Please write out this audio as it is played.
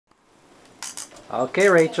Okay,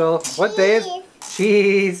 Rachel. What day is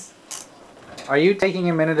cheese? Are you taking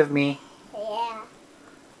a minute of me? Yeah.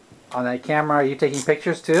 On that camera, are you taking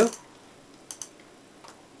pictures too?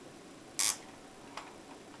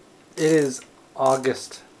 It is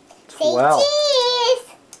August 12th. Say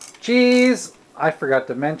cheese! Cheese! I forgot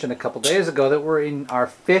to mention a couple days ago that we're in our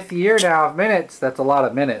 5th year now of minutes. That's a lot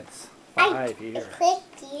of minutes. 5 years. I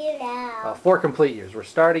clicked you now. 4 complete years. We're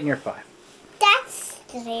starting year 5. That's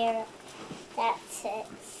there. That's it.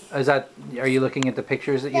 Is that? Are you looking at the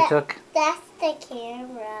pictures that you took? That's the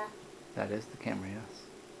camera. That is the camera, yes.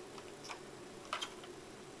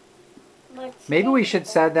 What's Maybe we this? should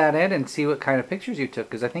set that in and see what kind of pictures you took,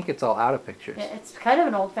 because I think it's all out of pictures. Yeah, it's kind of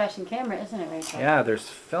an old-fashioned camera, isn't it, Rachel? Yeah, there's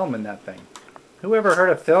film in that thing. Who ever heard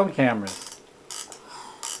of film cameras?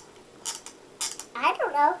 I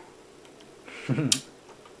don't know.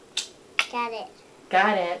 Got it.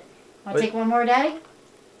 Got it. Want Wait. to take one more, Daddy?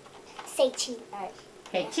 Say cheese. Alright.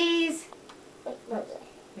 Okay, cheese. Wait, wait.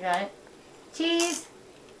 You got it? Cheese.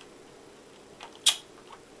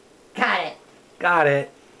 Got it. Got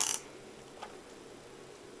it.